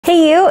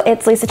Hey you,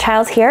 it's Lisa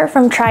Childs here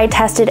from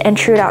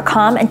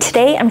TriedTestedAndTrue.com, and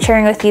today I'm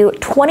sharing with you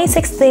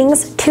 26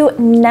 things to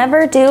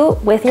never do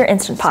with your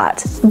Instant Pot.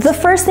 The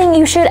first thing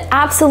you should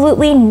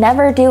absolutely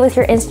never do with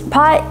your Instant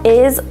Pot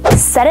is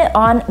set it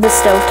on the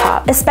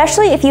stovetop.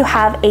 Especially if you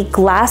have a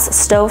glass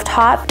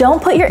stovetop,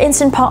 don't put your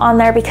Instant Pot on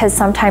there because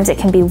sometimes it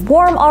can be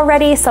warm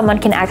already, someone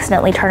can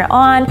accidentally turn it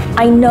on.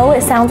 I know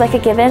it sounds like a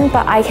given,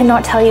 but I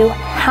cannot tell you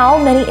how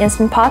many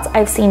Instant Pots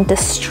I've seen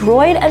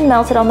destroyed and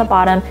melted on the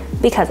bottom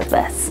because of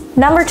this.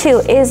 Number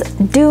 2 is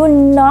do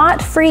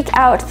not freak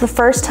out the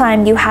first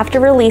time you have to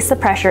release the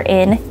pressure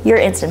in your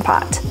Instant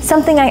Pot.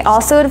 Something I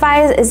also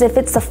advise is if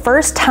it's the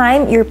first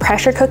time you're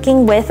pressure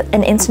cooking with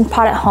an Instant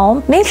Pot at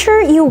home, make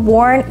sure you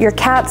warn your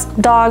cats,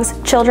 dogs,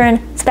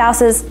 children,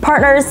 spouses,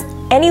 partners,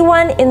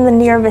 anyone in the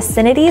near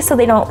vicinity so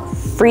they don't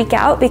freak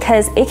out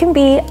because it can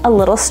be a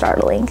little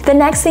startling. The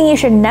next thing you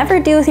should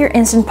never do with your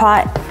Instant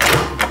Pot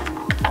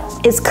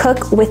is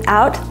cook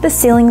without the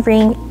sealing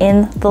ring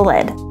in the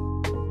lid.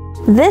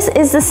 This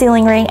is the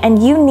sealing ring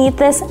and you need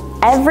this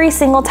every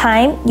single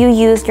time you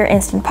use your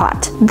Instant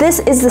Pot. This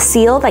is the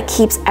seal that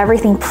keeps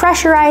everything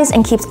pressurized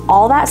and keeps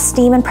all that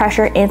steam and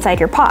pressure inside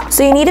your pot.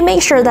 So you need to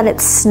make sure that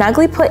it's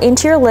snugly put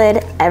into your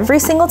lid every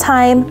single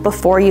time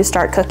before you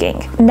start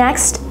cooking.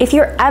 Next, if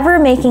you're ever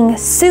making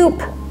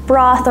soup,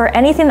 broth, or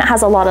anything that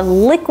has a lot of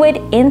liquid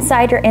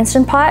inside your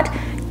Instant Pot,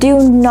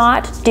 do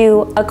not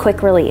do a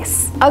quick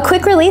release. A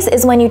quick release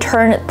is when you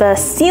turn the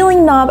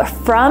sealing knob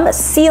from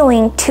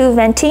sealing to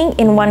venting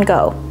in one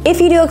go. If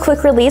you do a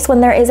quick release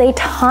when there is a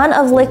ton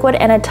of liquid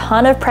and a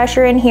ton of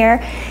pressure in here,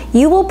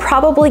 you will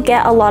probably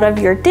get a lot of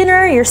your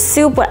dinner, your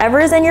soup, whatever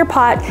is in your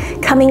pot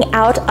coming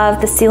out of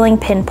the sealing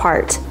pin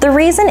part. The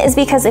reason is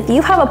because if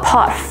you have a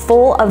pot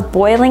full of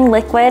boiling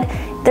liquid,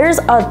 there's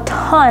a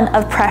ton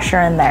of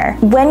pressure in there.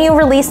 When you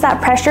release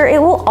that pressure, it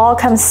will all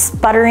come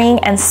sputtering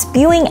and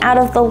spewing out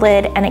of the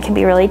lid and it can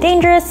be really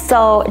dangerous,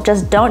 so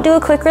just don't do a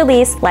quick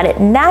release. Let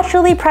it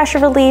naturally pressure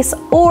release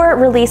or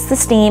release the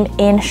steam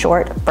in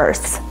short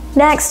bursts.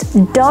 Next,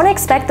 don't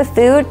expect the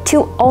food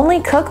to only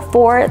cook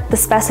for the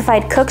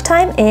specified cook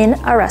time in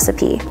a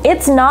recipe.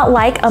 It's not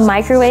like a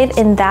microwave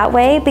in that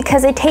way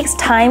because it takes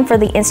time for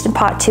the Instant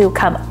Pot to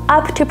come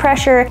up to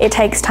pressure, it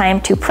takes time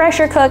to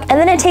pressure cook, and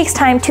then it takes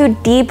time to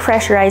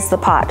depressurize the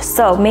pot.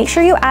 So make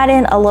sure you add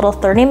in a little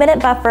 30-minute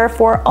buffer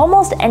for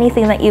almost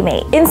anything that you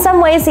make. In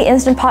some ways, the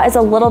Instant Pot is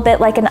a little bit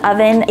like an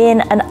oven.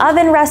 In an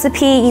oven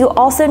recipe, you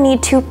also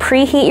need to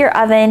preheat your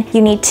oven,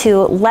 you need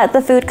to let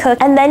the food cook,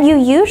 and then you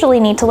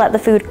usually need to let the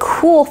food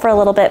cool for a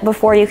little bit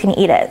before you can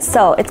eat it.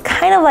 So it's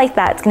kind of like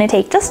that. It's gonna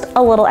take just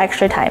a little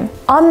extra time.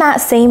 On that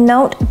same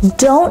note,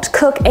 don't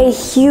cook a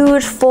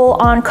huge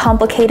full-on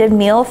complicated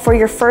meal for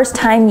your first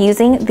time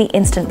using the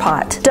Instant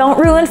Pot. Don't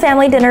ruin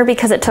family dinner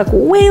because it took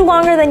way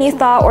longer than you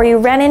thought or you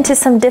ran into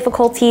some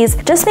difficulties.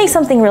 Just make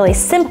something really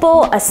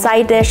simple, a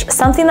side dish,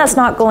 something that's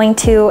not going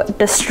to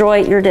destroy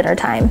your dinner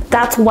time.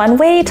 That's one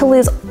way to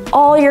lose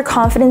all your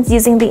confidence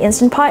using the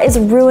Instant Pot, is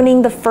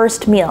ruining the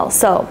first meal.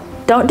 So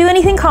don't do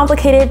anything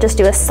complicated, just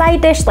do a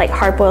side dish like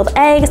hard-boiled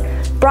eggs,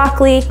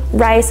 broccoli,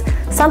 rice,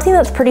 something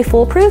that's pretty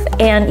foolproof,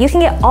 and you can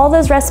get all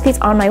those recipes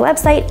on my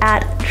website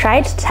at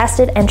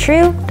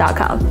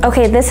TriedTestedAndTrue.com.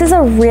 Okay, this is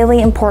a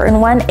really important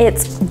one.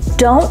 It's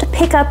don't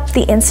pick up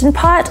the Instant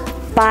Pot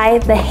by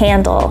the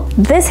handle.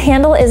 This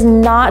handle is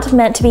not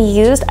meant to be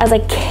used as a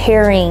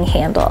carrying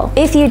handle.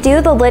 If you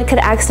do, the lid could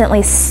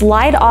accidentally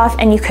slide off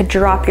and you could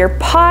drop your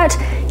pot,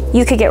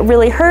 you could get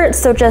really hurt,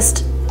 so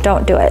just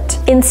don't do it.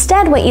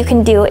 Instead, what you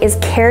can do is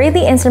carry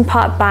the Instant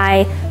Pot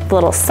by the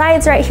little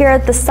sides right here.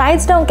 The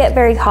sides don't get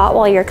very hot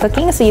while you're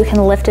cooking, so you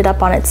can lift it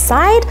up on its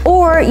side,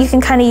 or you can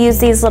kind of use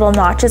these little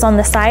notches on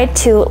the side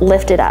to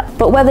lift it up.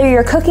 But whether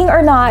you're cooking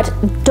or not,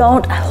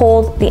 don't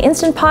hold the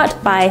Instant Pot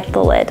by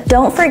the lid.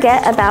 Don't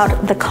forget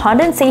about the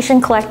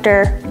condensation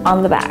collector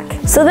on the back.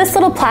 So this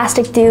little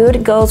plastic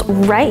dude goes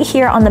right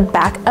here on the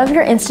back of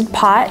your Instant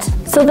Pot.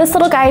 So this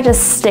little guy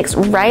just sticks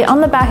right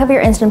on the back of your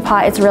Instant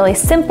Pot. It's really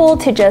simple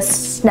to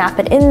just snap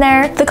it in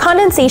there. The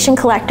condensation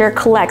collector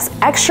collects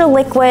extra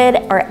liquid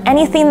or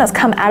anything that's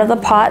come out of the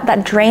pot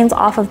that drains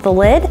off of the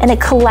lid, and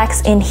it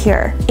collects in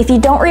here. If you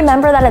don't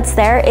remember that it's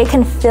there, it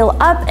can fill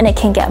up and it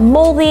can get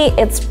moldy.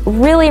 It's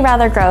really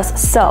rather gross.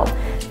 So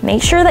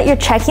make sure that you're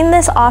checking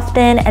this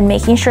often and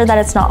making sure that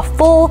it's not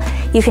full.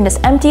 You can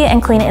just empty it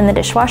and clean it in the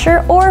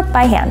dishwasher or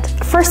by hand.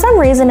 For some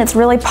reason, it's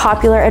really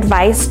popular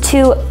advice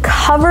to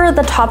cover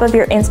the top of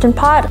your Instant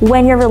Pot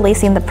when you're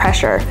releasing the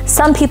pressure.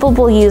 Some people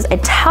will use a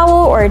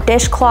towel or a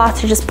dishcloth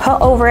to just put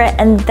over it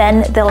and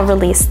then they'll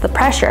release the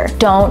pressure.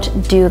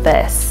 Don't do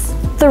this.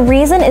 The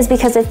reason is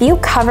because if you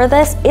cover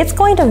this, it's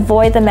going to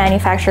void the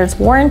manufacturer's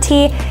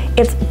warranty.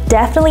 It's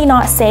definitely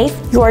not safe.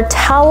 Your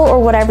towel or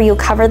whatever you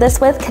cover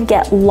this with could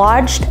get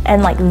lodged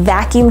and like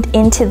vacuumed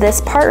into this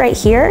part right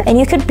here, and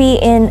you could be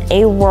in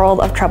a world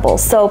of trouble.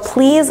 So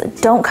please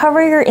don't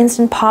cover your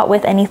Instant Pot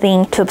with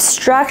anything to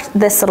obstruct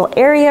this little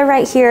area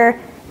right here.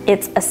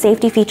 It's a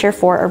safety feature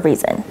for a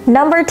reason.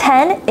 Number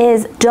 10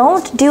 is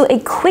don't do a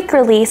quick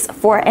release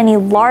for any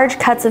large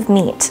cuts of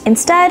meat.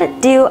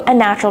 Instead, do a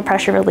natural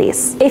pressure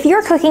release. If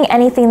you're cooking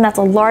anything that's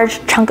a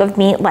large chunk of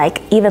meat,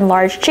 like even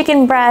large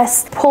chicken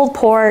breasts, pulled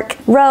pork,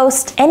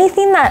 roast,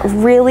 anything that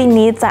really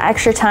needs that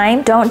extra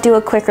time, don't do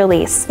a quick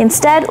release.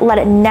 Instead, let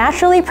it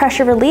naturally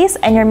pressure release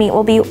and your meat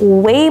will be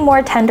way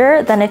more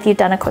tender than if you'd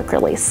done a quick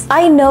release.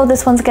 I know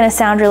this one's gonna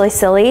sound really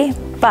silly,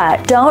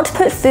 but don't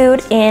put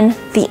food in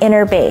the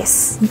inner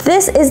base.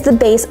 This is the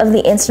base of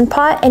the Instant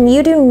Pot, and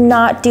you do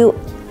not do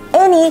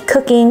any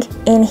cooking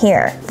in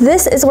here.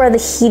 This is where the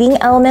heating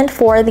element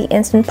for the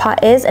Instant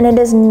Pot is, and it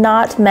is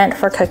not meant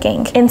for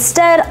cooking.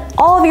 Instead,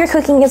 all of your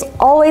cooking is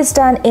always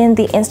done in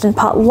the Instant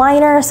Pot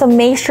liner, so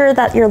make sure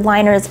that your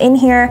liner is in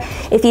here.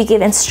 If you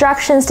give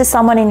instructions to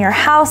someone in your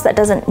house that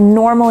doesn't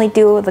normally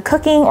do the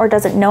cooking or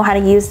doesn't know how to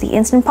use the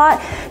Instant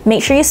Pot,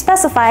 make sure you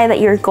specify that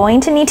you're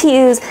going to need to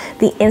use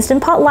the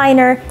Instant Pot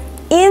liner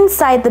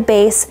inside the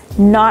base,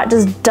 not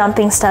just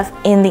dumping stuff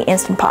in the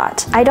Instant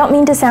Pot. I don't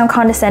mean to sound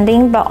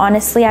condescending, but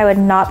honestly, I would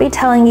not be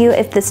telling you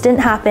if this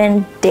didn't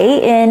happen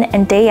day in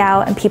and day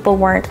out and people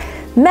weren't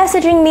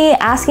messaging me,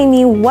 asking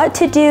me what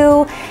to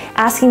do,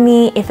 asking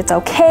me if it's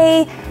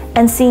okay,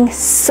 and seeing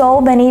so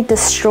many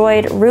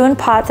destroyed, ruined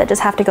pots that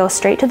just have to go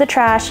straight to the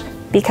trash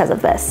because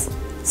of this.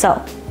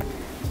 So,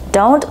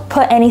 don't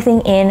put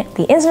anything in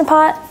the Instant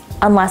Pot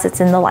unless it's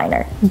in the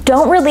liner.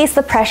 Don't release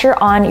the pressure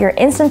on your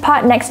Instant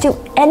Pot next to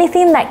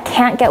anything that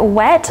can't get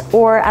wet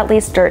or at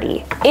least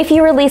dirty. If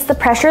you release the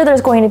pressure, there's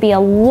going to be a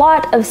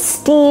lot of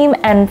steam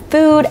and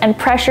food and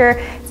pressure.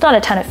 It's not a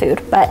ton of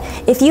food, but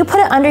if you put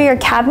it under your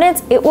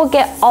cabinets, it will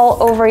get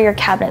all over your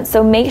cabinets.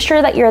 So make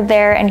sure that you're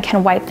there and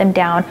can wipe them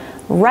down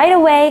right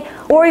away,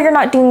 or you're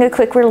not doing a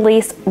quick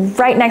release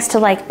right next to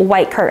like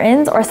white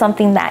curtains or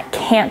something that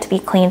can't be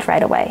cleaned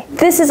right away.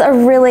 This is a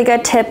really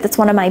good tip. That's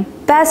one of my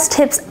best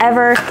tips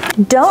ever.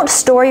 Don't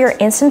store your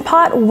Instant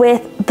Pot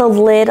with the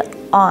lid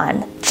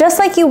on. Just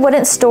like you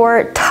wouldn't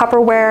store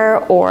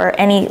Tupperware or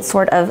any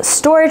sort of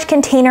storage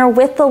container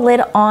with the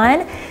lid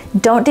on,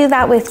 don't do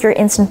that with your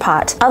Instant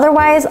Pot.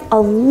 Otherwise, a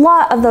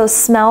lot of those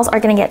smells are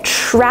gonna get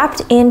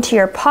trapped into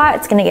your pot.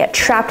 It's gonna get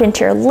trapped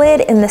into your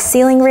lid in the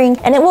sealing ring,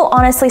 and it will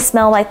honestly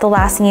smell like the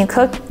last thing you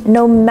cooked,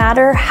 no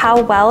matter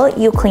how well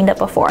you cleaned it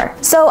before.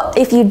 So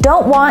if you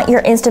don't want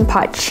your Instant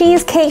Pot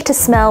cheesecake to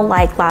smell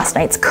like last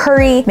night's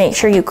curry, make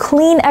sure you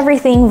clean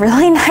everything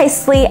really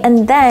nicely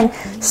and then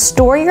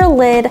store your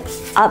lid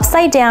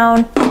upside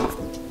down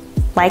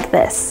like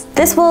this.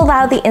 This will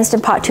allow the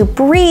Instant Pot to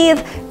breathe,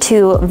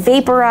 to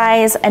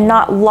vaporize, and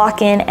not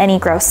lock in any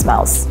gross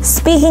smells.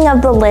 Speaking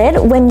of the lid,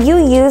 when you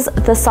use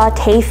the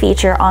saute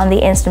feature on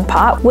the Instant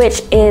Pot,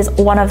 which is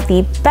one of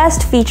the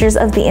best features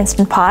of the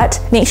Instant Pot,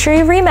 make sure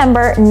you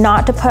remember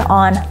not to put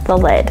on the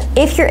lid.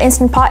 If your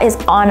Instant Pot is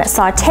on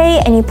saute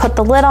and you put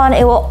the lid on,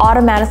 it will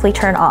automatically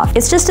turn off.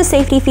 It's just a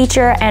safety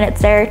feature and it's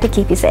there to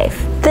keep you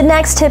safe. The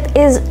next tip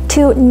is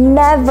to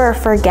never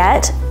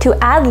forget to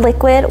add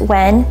liquid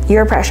when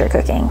you're pressure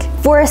cooking.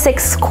 For a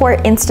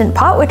 6-quart Instant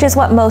Pot, which is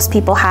what most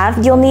people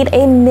have, you'll need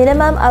a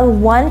minimum of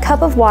 1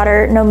 cup of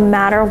water no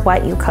matter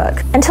what you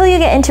cook. Until you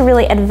get into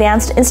really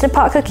advanced Instant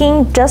Pot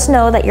cooking, just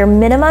know that your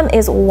minimum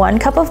is 1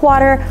 cup of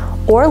water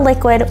or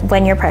liquid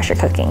when you're pressure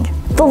cooking.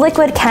 The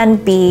liquid can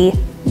be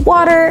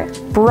water,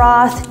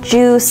 broth,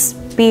 juice,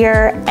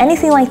 beer,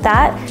 anything like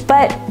that,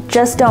 but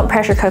just don't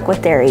pressure cook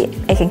with dairy.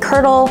 It can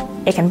curdle,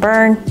 it can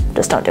burn,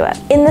 just don't do it.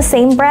 In the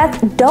same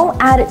breath, don't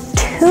add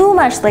too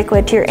much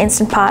liquid to your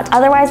Instant Pot,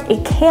 otherwise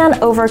it can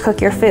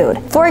overcook your food.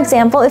 For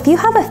example, if you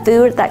have a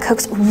food that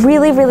cooks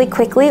really, really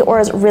quickly or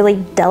is really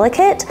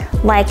delicate,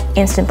 like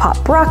Instant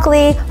Pot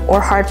broccoli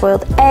or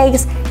hard-boiled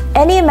eggs,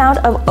 any amount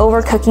of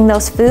overcooking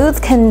those foods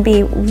can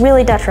be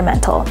really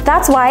detrimental.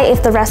 That's why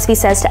if the recipe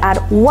says to add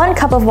 1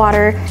 cup of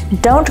water,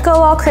 don't go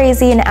all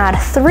crazy and add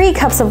 3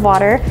 cups of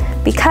water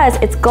because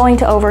it's going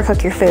to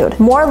overcook your food.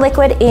 More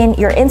liquid in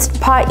your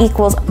Instant Pot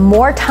equals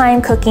more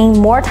time cooking,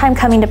 more time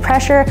coming to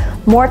pressure,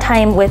 more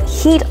time with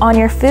heat on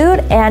your food,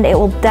 and it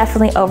will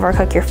definitely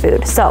overcook your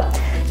food. So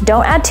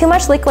don't add too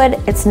much liquid.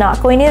 It's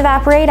not going to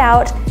evaporate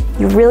out.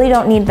 You really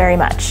don't need very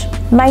much.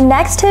 My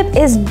next tip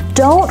is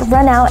don't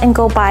run out and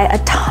go buy a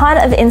ton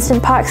of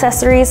Instant Pot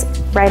accessories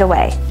right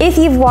away. If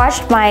you've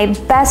watched my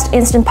best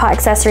Instant Pot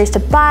accessories to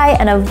buy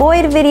and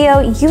avoid video,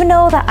 you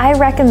know that I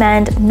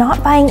recommend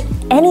not buying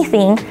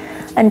anything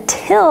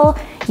until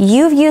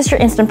you've used your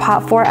Instant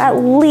Pot for at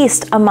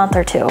least a month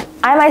or 2.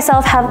 I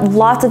myself have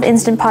lots of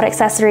Instant Pot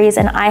accessories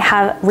and I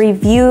have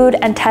reviewed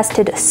and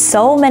tested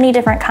so many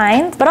different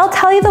kinds, but I'll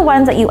tell you the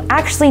ones that you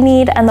actually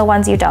need and the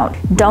ones you don't.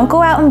 Don't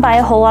go out and buy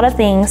a whole lot of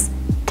things.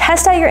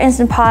 Test out your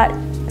Instant Pot,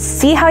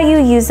 see how you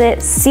use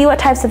it, see what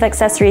types of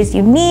accessories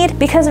you need,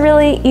 because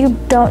really you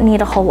don't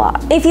need a whole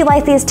lot. If you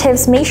like these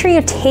tips, make sure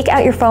you take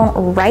out your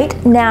phone right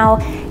now,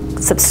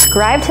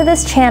 subscribe to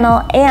this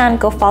channel, and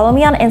go follow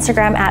me on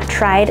Instagram at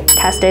Tried,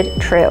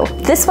 Tested, True.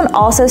 This one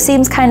also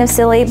seems kind of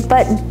silly,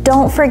 but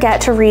don't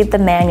forget to read the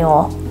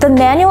manual. The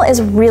manual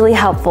is really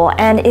helpful,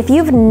 and if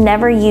you've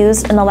never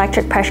used an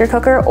electric pressure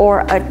cooker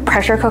or a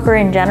pressure cooker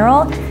in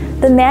general,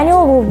 the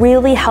manual will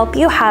really help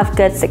you have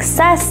good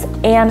success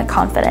and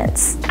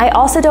confidence. I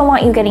also don't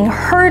want you getting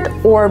hurt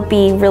or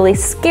be really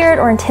scared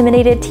or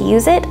intimidated to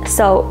use it,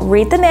 so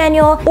read the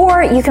manual,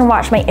 or you can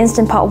watch my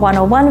Instant Pot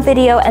 101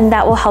 video and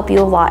that will help you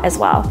a lot as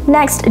well.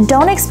 Next,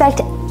 don't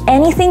expect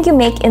anything you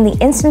make in the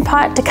Instant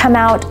Pot to come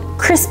out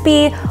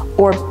crispy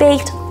or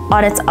baked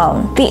on its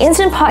own. The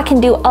Instant Pot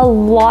can do a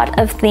lot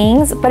of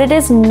things, but it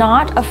is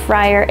not a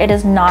fryer, it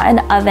is not an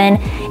oven,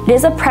 it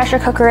is a pressure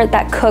cooker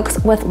that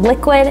cooks with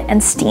liquid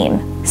and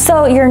steam.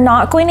 So you're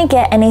not going to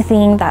get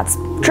anything that's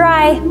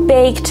dry,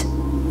 baked,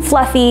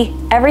 fluffy.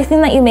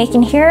 Everything that you make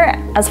in here,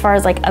 as far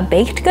as like a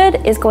baked good,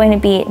 is going to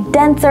be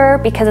denser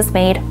because it's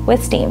made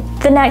with steam.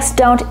 The next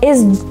don't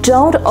is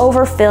don't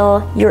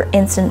overfill your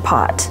Instant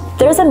Pot.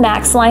 There's a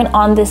max line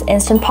on this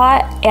Instant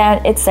Pot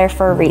and it's there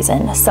for a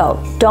reason.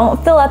 So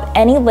don't fill up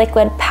any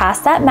liquid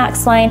past that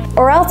max line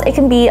or else it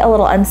can be a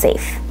little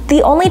unsafe.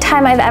 The only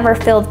time I've ever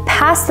filled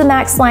past the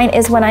max line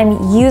is when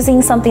I'm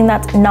using something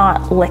that's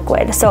not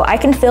liquid. So I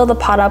can fill the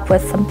pot up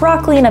with some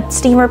broccoli in a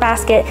steamer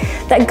basket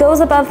that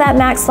goes above that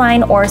max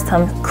line, or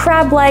some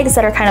crab legs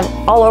that are kind of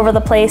all over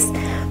the place,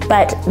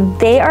 but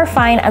they are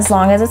fine as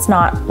long as it's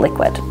not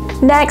liquid.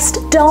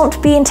 Next,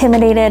 don't be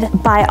intimidated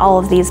by all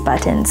of these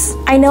buttons.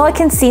 I know it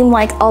can seem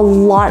like a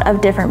lot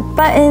of different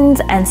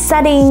buttons and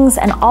settings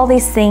and all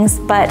these things,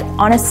 but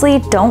honestly,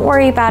 don't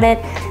worry about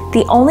it.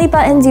 The only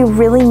buttons you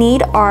really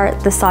need are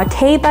the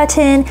saute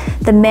button,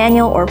 the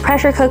manual or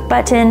pressure cook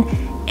button,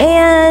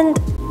 and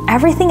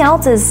everything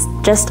else is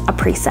just a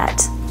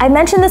preset. I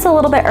mentioned this a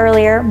little bit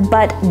earlier,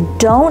 but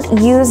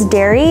don't use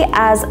dairy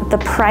as the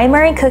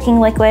primary cooking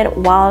liquid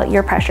while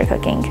you're pressure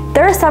cooking.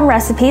 There are some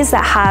recipes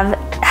that have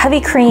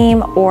heavy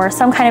cream or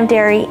some kind of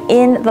dairy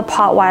in the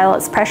pot while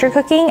it's pressure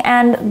cooking,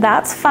 and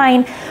that's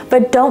fine,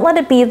 but don't let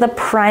it be the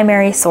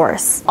primary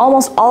source.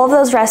 Almost all of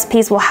those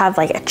recipes will have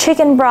like a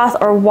chicken broth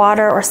or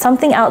water or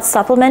something else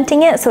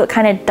supplementing it, so it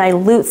kind of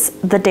dilutes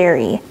the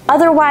dairy.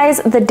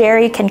 Otherwise, the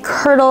dairy can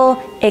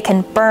curdle, it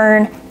can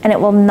burn, and it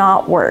will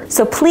not work.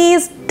 So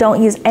please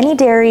don't use any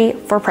dairy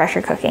for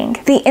pressure cooking.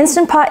 The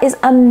Instant Pot is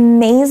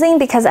amazing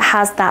because it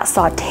has that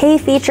saute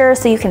feature,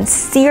 so you can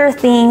sear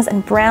things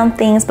and brown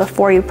things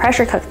before you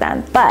pressure cook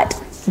them. But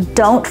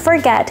don't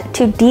forget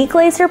to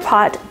deglaze your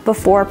pot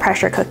before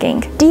pressure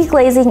cooking.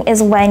 Deglazing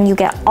is when you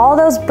get all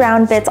those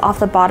brown bits off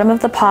the bottom of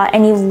the pot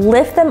and you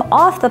lift them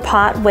off the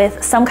pot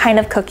with some kind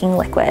of cooking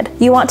liquid.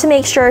 You want to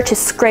make sure to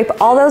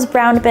scrape all those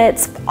brown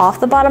bits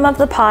off the bottom of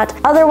the pot,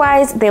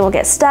 otherwise they will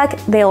get stuck,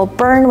 they will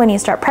burn when you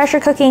start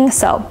pressure cooking,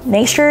 so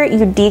make sure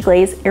you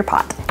deglaze your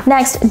pot.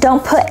 Next,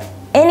 don't put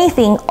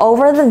anything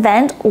over the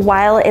vent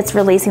while it's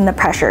releasing the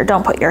pressure.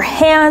 Don't put your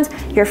hands,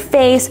 your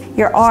face,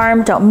 your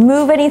arm, don't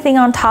move anything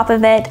on top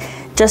of it.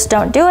 Just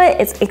don't do it.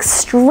 It's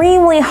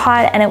extremely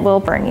hot and it will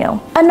burn you.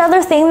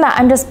 Another thing that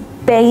I'm just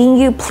begging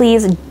you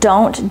please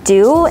don't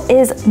do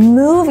is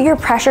move your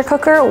pressure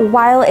cooker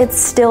while it's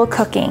still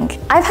cooking.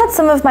 I've had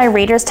some of my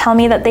readers tell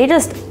me that they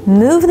just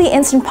move the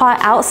Instant Pot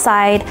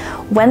outside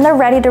when they're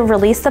ready to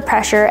release the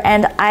pressure,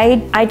 and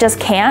I just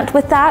can't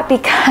with that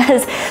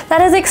because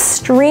that is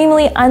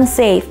extremely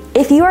unsafe.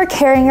 If you are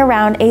carrying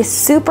around a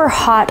super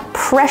hot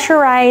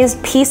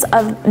pressurized piece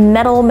of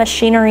metal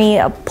machinery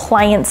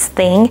appliance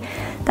thing,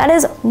 that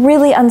is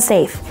really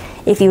unsafe.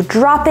 If you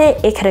drop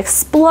it, it could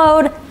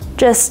explode.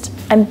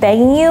 I'm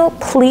begging you,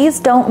 please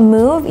don't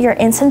move your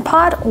Instant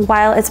Pot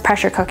while it's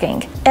pressure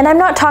cooking. And I'm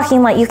not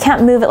talking like you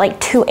can't move it like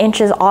 2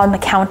 inches on the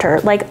counter.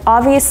 Like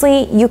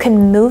obviously you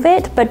can move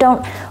it, but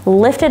don't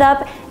lift it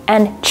up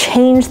and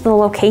change the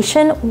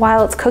location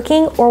while it's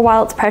cooking or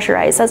while it's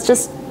pressurized. That's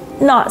just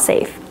not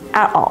safe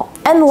at all.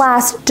 And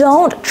last,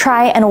 don't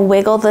try and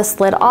wiggle this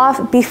lid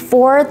off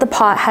before the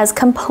pot has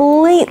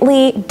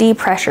completely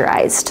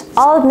depressurized.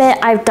 I'll admit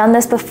I've done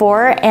this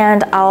before,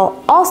 and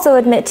I'll also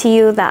admit to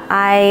you that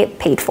I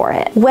paid for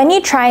it. When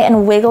you try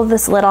and wiggle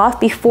this lid off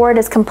before it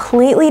is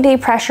completely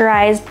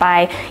depressurized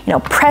by,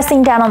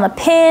 pressing down on the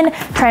pin,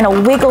 trying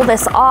to wiggle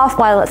this off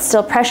while it's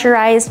still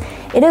pressurized,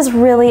 it is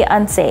really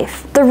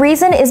unsafe. The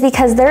reason is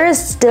because there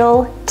is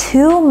still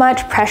too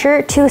much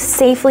pressure to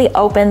safely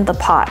open the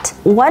pot.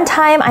 One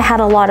time I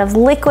had a lot of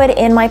liquid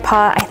in my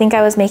pot. I think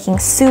I was making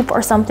soup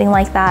or something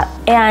like that,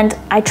 and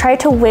I tried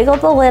to wiggle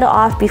the lid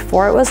off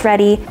before it was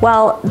ready.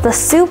 Well, the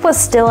soup was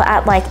still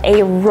at like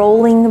a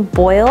rolling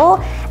boil,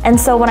 and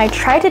so when I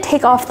tried to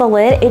take off the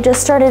lid, it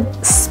just started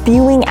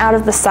spewing out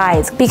of the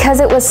sides because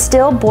it was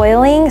still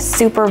boiling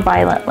super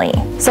violently.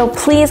 So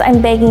please,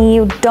 I'm begging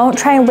you, don't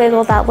try and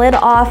wiggle that lid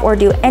off or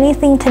do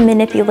anything to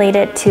manipulate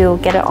it to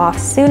get it off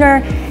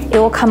sooner. It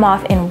will come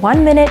off in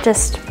 1 minute,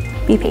 just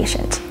be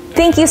patient.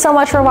 Thank you so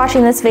much for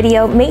watching this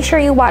video. Make sure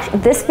you watch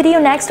this video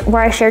next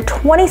where I share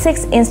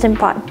 26 Instant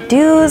Pot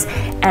do's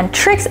and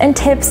tricks and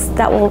tips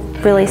that will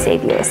really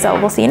save you. So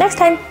we'll see you next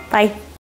time. Bye.